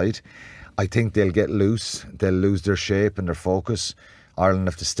Tongan side. I think they'll get loose. They'll lose their shape and their focus. Ireland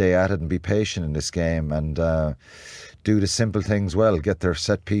have to stay at it and be patient in this game and do the simple things well. Get their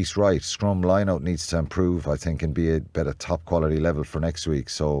set piece right. Scrum line-out needs to improve, I think, and be at a top quality level for next week.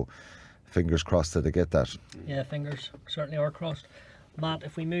 So fingers crossed that they get that. Yeah, fingers certainly are crossed. Matt,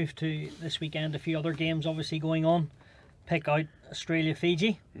 if we move to this weekend, a few other games obviously going on. Pick out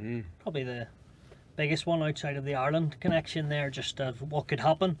Australia-Fiji. Probably the biggest one outside of the Ireland connection there, just of what could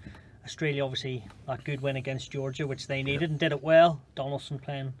happen. Australia, obviously, that good win against Georgia, which they needed and did it well. Donaldson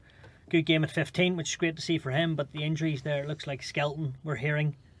playing good game at 15, which is great to see for him, but the injuries there, it looks like Skelton, we're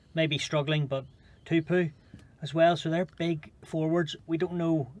hearing, maybe struggling, but Tupu as well, so they're big forwards. We don't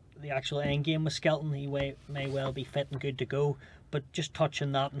know the actual end game with Skelton. He may well be fit and good to go, but just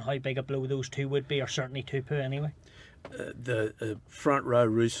touching that and how big a blow those two would be, or certainly Tupu anyway. The front row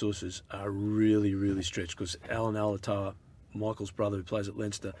resources are really, really stretched, because Alan Alatoa, Michael's brother who plays at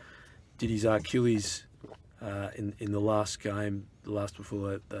Leinster, did his Achilles in the last game, the last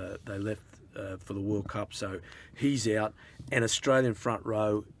before they left for the World Cup, so he's out. And Australian front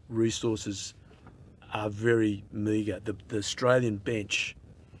row resources are very meagre. The Australian bench,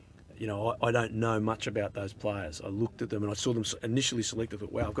 I don't know much about those players. I looked at them and I saw them initially selected. I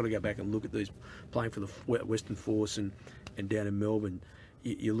thought, wow, I've got to go back and look at these playing for the Western Force and down in Melbourne.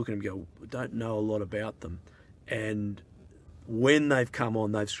 You look at them and go, don't know a lot about them. And when they've come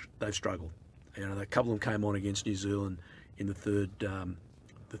on, they've struggled. A couple of them came on against New Zealand in the third,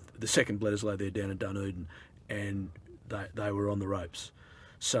 the second Bledisloe there down in Dunedin, and they were on the ropes.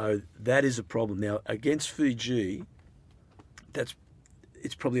 So that is a problem. Now, against Fiji,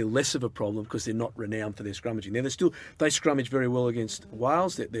 it's probably less of a problem because they're not renowned for their scrummaging. Now, they scrummage very well against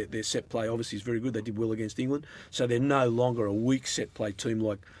Wales. Their set play obviously is very good. They did well against England. So they're no longer a weak set play team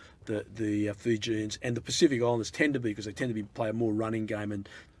like the Fijians, and the Pacific Islanders tend to be, because they tend to play a more running game and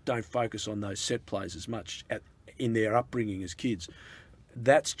don't focus on those set plays as much in their upbringing as kids.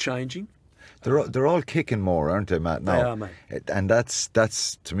 That's changing. They're all kicking more, aren't they, Matt? No. They are, mate. And that's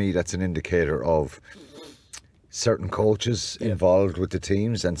to me, that's an indicator of certain coaches involved with the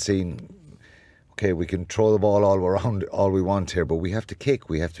teams and seeing, okay, we can throw the ball all around all we want here, but we have to kick,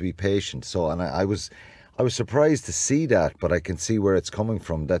 we have to be patient. So, and I was surprised to see that, but I can see where it's coming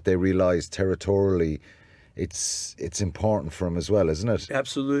from, that they realise territorially it's important for them as well, isn't it?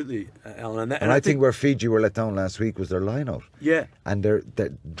 Absolutely, Alan. And I think where Fiji were let down last week was their line-out. Yeah. And they're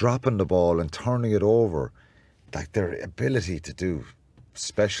dropping the ball and turning it over, like their ability to do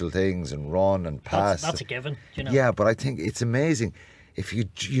special things and run and pass. That's a given, Yeah, but I think it's amazing. If you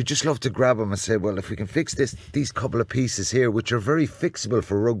just love to grab them and say, well, if we can fix these couple of pieces here, which are very fixable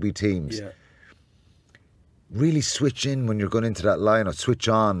for rugby teams, really switch in when you're going into that line-out, switch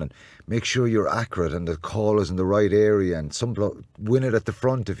on and make sure you're accurate and the call is in the right area, and win it at the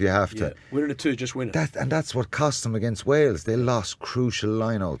front if you have to. Win it at two, just win it. And that's what cost them against Wales. They lost crucial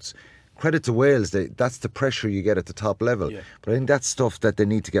line-outs. Credit to Wales, that's the pressure you get at the top level. Yeah. But I think that's stuff that they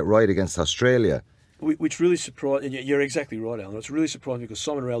need to get right against Australia. Which really surprised, and you're exactly right, Alan. It's really surprising because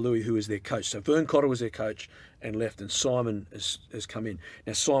Simon Rowlui, who is their coach, so Vern Cotter was their coach and left, and Simon has come in.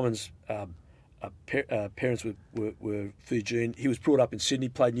 Now, Simon's parents were Fijian. He was brought up in Sydney,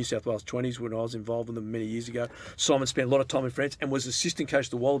 played New South Wales 20s when I was involved with them many years ago. Simon spent a lot of time in France and was assistant coach of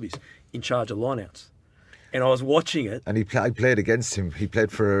the Wallabies, in charge of lineouts. And I was watching it. And I played against him. He played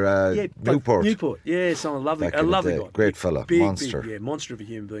for Newport. Someone lovely, a lovely guy. Great fella, monster. Big, monster of a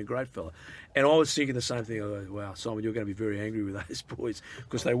human being, great fella. And I was thinking the same thing. I go, wow, Simon, you're going to be very angry with those boys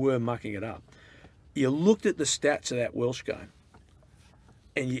because they were mucking it up. You looked at the stats of that Welsh game,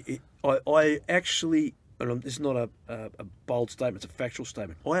 and I actually, and this is not a bold statement, it's a factual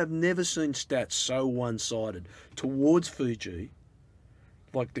statement. I have never seen stats so one-sided towards Fiji.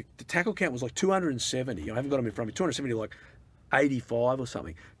 Like the tackle count was like 270. I haven't got them in front of me. 270 like 85 or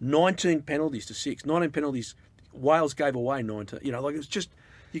something. 19 penalties to 6. 19 penalties. Wales gave away 19. Like it's just,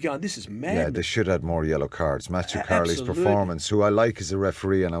 you're going, this is mad. Yeah, they should have more yellow cards. Matthew Carley's performance, who I like as a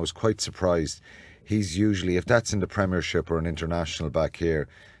referee, and I was quite surprised. He's usually, if that's in the Premiership or an international back here,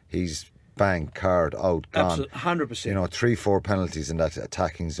 he's bang, card, out, gone. 100%. 3-4 penalties in that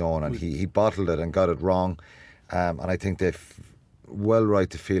attacking zone, and he bottled it and got it wrong. And I think they've well right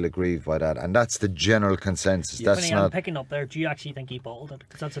to feel aggrieved by that, and that's the general consensus. That's not picking up there. Do you actually think he bottled it?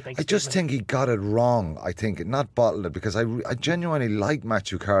 Because that's a big I just think he got it wrong. I think not bottled it, because I genuinely like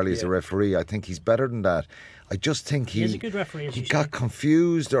Matthew Carley as a referee. I think he's better than that. I just think he's a good referee. He got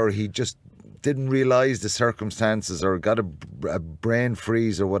confused, or he just didn't realise the circumstances, or got a brain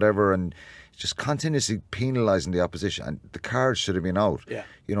freeze or whatever, and just continuously penalising the opposition. And the card should have been out. Yeah.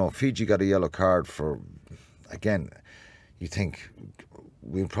 Fiji got a yellow card for, again, you think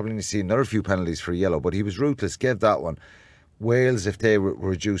we'll probably need to see another few penalties for yellow, but he was ruthless, gave that one. Wales, if they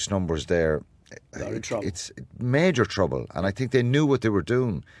reduce numbers there, they're in trouble. It's major trouble, and I think they knew what they were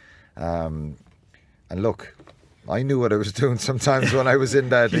doing. And look, I knew what I was doing sometimes when I was in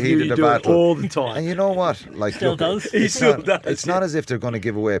that heat of the battle. All the time. And you know what? Still does. It's not as if they're going to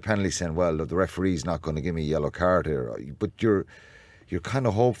give away a penalty saying, well, the referee's not going to give me a yellow card here. But you're you're kind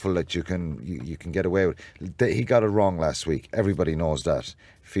of hopeful that you can get away with it. He got it wrong last week. Everybody knows that.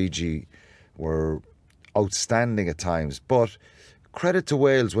 Fiji were outstanding at times, but credit to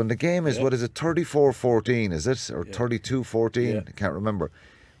Wales when the game is, what is it, 34-14, is it? Or 32-14? I can't remember.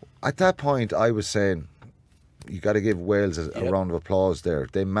 At that point, I was saying, you got to give Wales a round of applause there.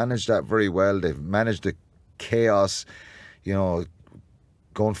 They managed that very well. They've managed the chaos, going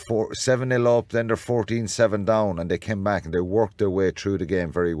 7-0 up, then they're 14-7 down, and they came back and they worked their way through the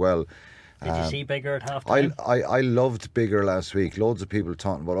game very well. Did you see Bigger at half time? I loved Bigger last week. Loads of people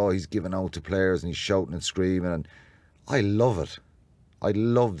talking about, he's giving out to players and he's shouting and screaming, and I love it. I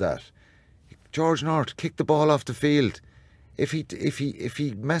love that. George North, kick the ball off the field. If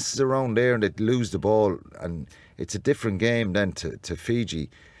he messes around there and they lose the ball, and it's a different game then to Fiji,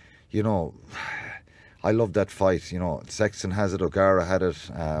 I love that fight. Sexton has it, O'Gara had it,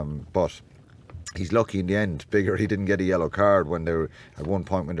 but he's lucky in the end. Bigger, he didn't get a yellow card when they were at one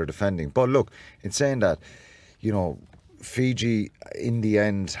point when they're defending. But look, in saying that, Fiji in the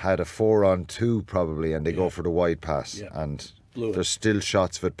end had a 4-on-2 probably, and they go for the wide pass, and there's still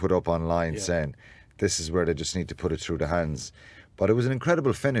shots of it put up online saying this is where they just need to put it through the hands. But it was an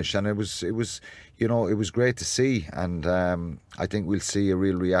incredible finish, and it was great to see, and I think we'll see a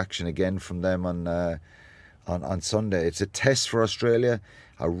real reaction again from them on Sunday. It's a test for Australia,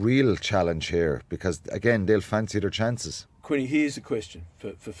 a real challenge here, because again they'll fancy their chances. Quinny, here's the question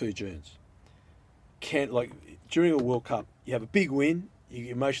for Fijians: during a World Cup, you have a big win,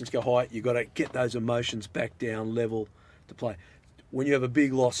 your emotions go high, you've got to get those emotions back down level to play. When you have a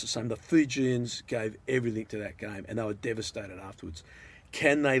big loss, the Fijians gave everything to that game and they were devastated afterwards.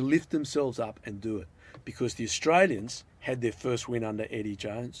 Can they lift themselves up and do it? Because the Australians had their first win under Eddie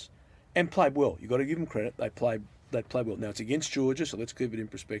Jones and played well. You've got to give them credit. They played well. Now, it's against Georgia, so let's keep it in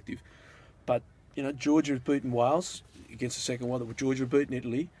perspective. But, Georgia has beaten Wales against the second one. Georgia beaten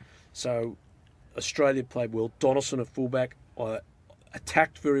Italy. So Australia played well. Donaldson at fullback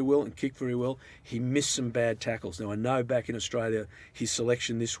attacked very well and kicked very well. He missed some bad tackles. Now, I know back in Australia, his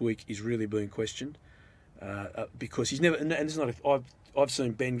selection this week is really being questioned because he's never. And it's not. I've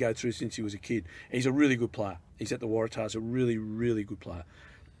seen Ben go through since he was a kid. He's a really good player. He's at the Waratahs, a really, really good player.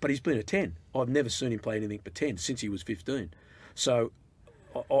 But he's been a 10. I've never seen him play anything but 10 since he was 15. So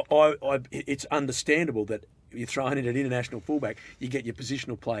it's understandable that you're throwing in an international fullback, you get your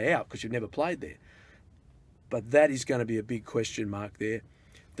positional play out because you've never played there. But that is going to be a big question mark there.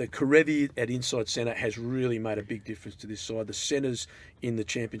 The Karevi at inside centre has really made a big difference to this side. The centres in the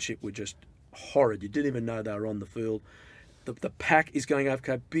championship were just horrid. You didn't even know they were on the field. The pack is going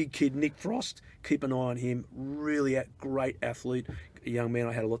AFK. Big kid, Nick Frost. Keep an eye on him. Really great athlete. A young man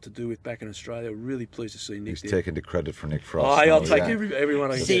I had a lot to do with back in Australia. Really pleased to see Nick He's there. taking the credit for Nick Frost. I'll take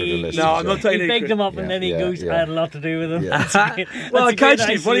everyone I can see. No, I'm not taking he any bigged credit. him up and then he goes, I had a lot to do with him. Yeah. Well, I coached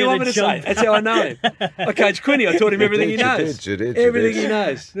him. What do you want me to say? That's how I know him. I coached Quinny. I taught him everything he knows. You did. Everything he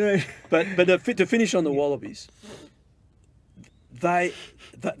knows. But to finish on the Wallabies, they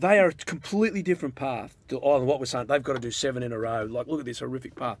are a completely different path to what we're saying. They've got to do 7 in a row. Look at this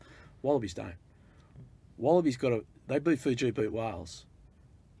horrific path. Wallabies don't. Wallabies they beat Fiji, beat Wales.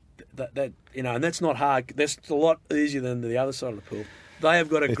 And that's not hard. That's a lot easier than the other side of the pool. They have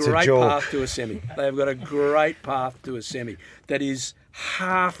got a great path to a semi. They have got a great path to a semi. That is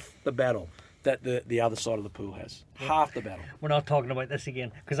half the battle that the other side of the pool has. Half the battle. We're not talking about this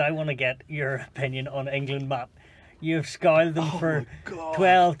again because I want to get your opinion on England, Matt. You've scouted them for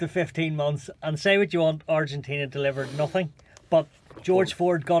 12 to 15 months, and say what you want, Argentina delivered nothing. But George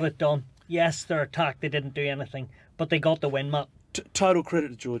Ford got it done. Yes, their attack, they didn't do anything, but they got the win, Matt. Total credit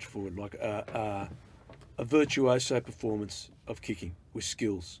to George Ford, a virtuoso performance of kicking with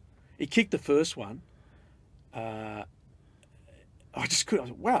skills. He kicked the first one. I was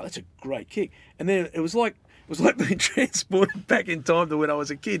like, wow, that's a great kick. And then it was like being transported back in time to when I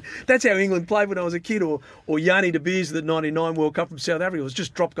was a kid. That's how England played when I was a kid. Or Yanni de Beers at the '99 World Cup from South Africa. It was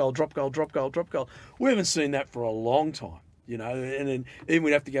just drop goal, drop goal, drop goal, drop goal. We haven't seen that for a long time. And then even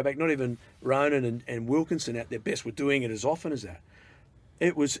we'd have to go back. Not even Ronan and Wilkinson at their best were doing it as often as that.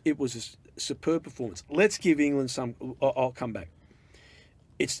 It was a superb performance. Let's give England some. I'll come back.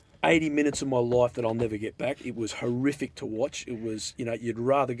 It's 80 minutes of my life that I'll never get back. It was horrific to watch. It was, you'd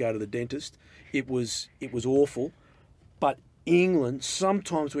rather go to the dentist. It was awful. But England,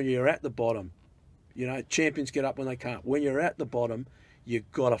 sometimes when you're at the bottom, champions get up when they can't. When you're at the bottom, you've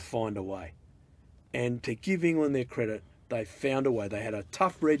got to find a way. And to give England their credit, they found a way. They had a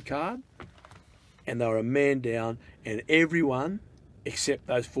tough red card, and they were a man down, and everyone, except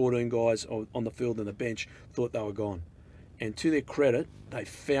those 14 guys on the field and the bench, thought they were gone. And to their credit, they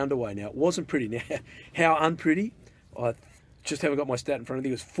found a way. Now, it wasn't pretty. Now, how unpretty? just haven't got my stat in front of me.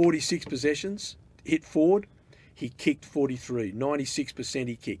 It was 46 possessions, hit forward. He kicked 43, 96%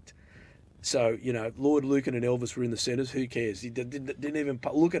 he kicked. So, Lloyd, Lucan and Elvis were in the centres. Who cares? He didn't even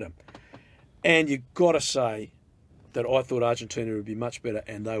look at him. And you've got to say that I thought Argentina would be much better,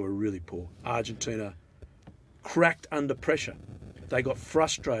 and they were really poor. Argentina cracked under pressure. They got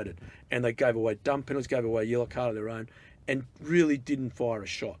frustrated, and they gave away dumb penalties, gave away a yellow card of their own, and really didn't fire a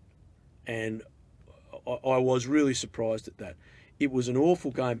shot. And I was really surprised at that. It was an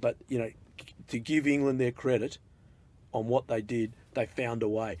awful game, but, to give England their credit on what they did, they found a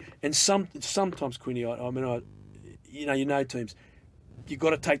way. And sometimes, Quinny, teams, you've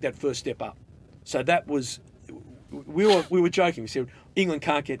got to take that first step up. So that was, we were joking. We said, England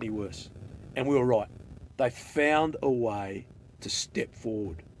can't get any worse. And we were right. They found a way to step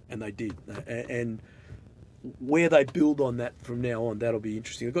forward, and they did. And where they build on that from now on, that'll be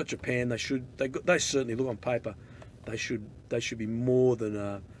interesting. They've got Japan. They certainly look on paper. They should be more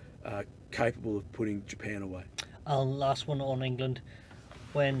than capable of putting Japan away. And last one on England.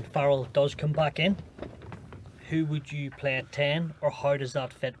 When Farrell does come back in, who would you play at 10, or how does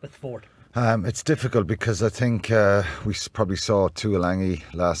that fit with Ford? It's difficult because I think we probably saw Tuolangi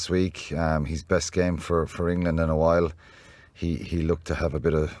last week. His best game for England in a while. He looked to have a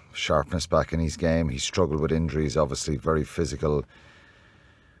bit of sharpness back in his game. He struggled with injuries, obviously very physical.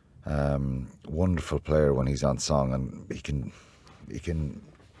 Wonderful player when he's on song, and he can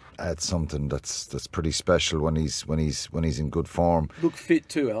add something that's pretty special when he's in good form. Look fit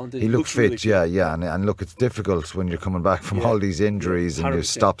too, Alan. He looked fit, really yeah. And look, it's difficult when you're coming back from all these injuries and you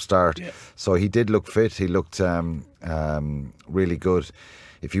stop-start. Yeah. So he did look fit. He looked really good.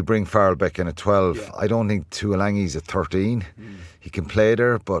 If you bring Farrell back in at 12, I don't think Tuolangi's at 13. He can play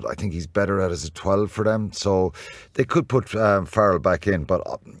there, but I think he's better at as a 12 for them. So they could put Farrell back in, but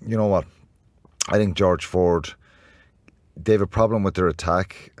you know what? I think George Ford, they have a problem with their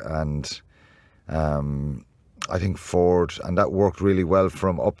attack, and I think Ford, and that worked really well for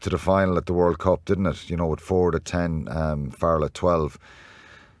him up to the final at the World Cup, didn't it? With Ford at 10, Farrell at 12.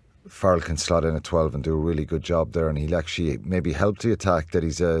 Farrell can slot in at 12 and do a really good job there, and he'll actually maybe help the attack, that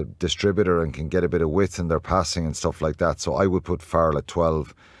he's a distributor and can get a bit of width in their passing and stuff like that. So I would put Farrell at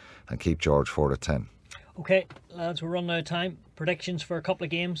 12 and keep George Ford at 10. Okay, lads, we're running out of time. Predictions for a couple of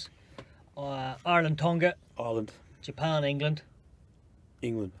games. Ireland, Tonga. Ireland. Japan, England.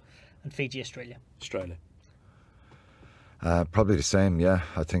 England. And Fiji, Australia. Australia. Probably the same, yeah.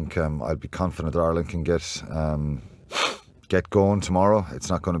 I think I'd be confident that Ireland can get going tomorrow. It's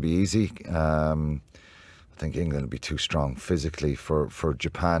not going to be easy. I think England will be too strong physically for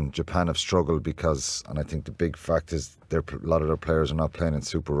Japan. Japan have struggled because, and I think the big fact is a lot of their players are not playing in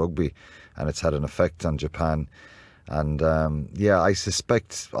Super Rugby, and it's had an effect on Japan. And I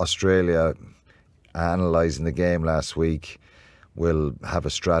suspect Australia, analysing the game last week, will have a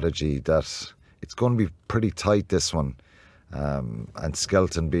strategy that it's going to be pretty tight, this one. And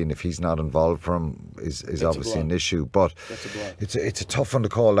Skelton being, if he's not involved for him, is obviously an issue. But it's a tough one to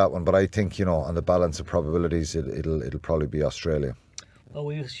call, that one. But I think, on the balance of probabilities, it'll probably be Australia. Well,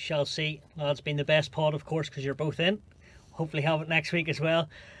 we shall see. Well, it's been the best pod, of course, because you're both in. Hopefully have it next week as well.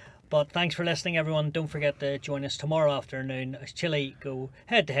 But thanks for listening, everyone. Don't forget to join us tomorrow afternoon as Chile go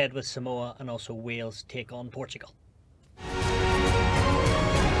head-to-head with Samoa, and also Wales take on Portugal.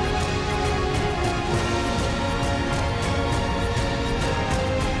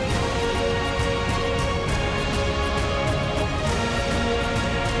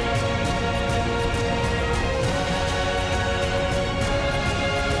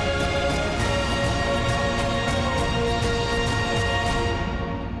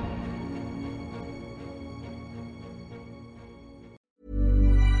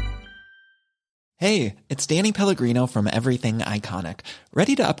 Hey, it's Danny Pellegrino from Everything Iconic.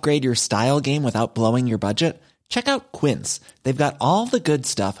 Ready to upgrade your style game without blowing your budget? Check out Quince. They've got all the good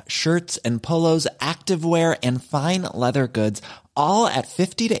stuff, shirts and polos, activewear, and fine leather goods, all at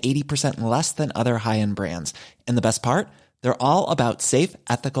 50 to 80% less than other high-end brands. And the best part? They're all about safe,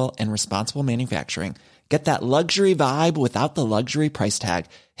 ethical, and responsible manufacturing. Get that luxury vibe without the luxury price tag.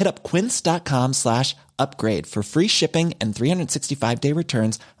 Hit up quince.com/upgrade for free shipping and 365-day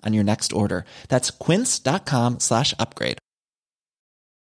returns on your next order. That's quince.com/upgrade.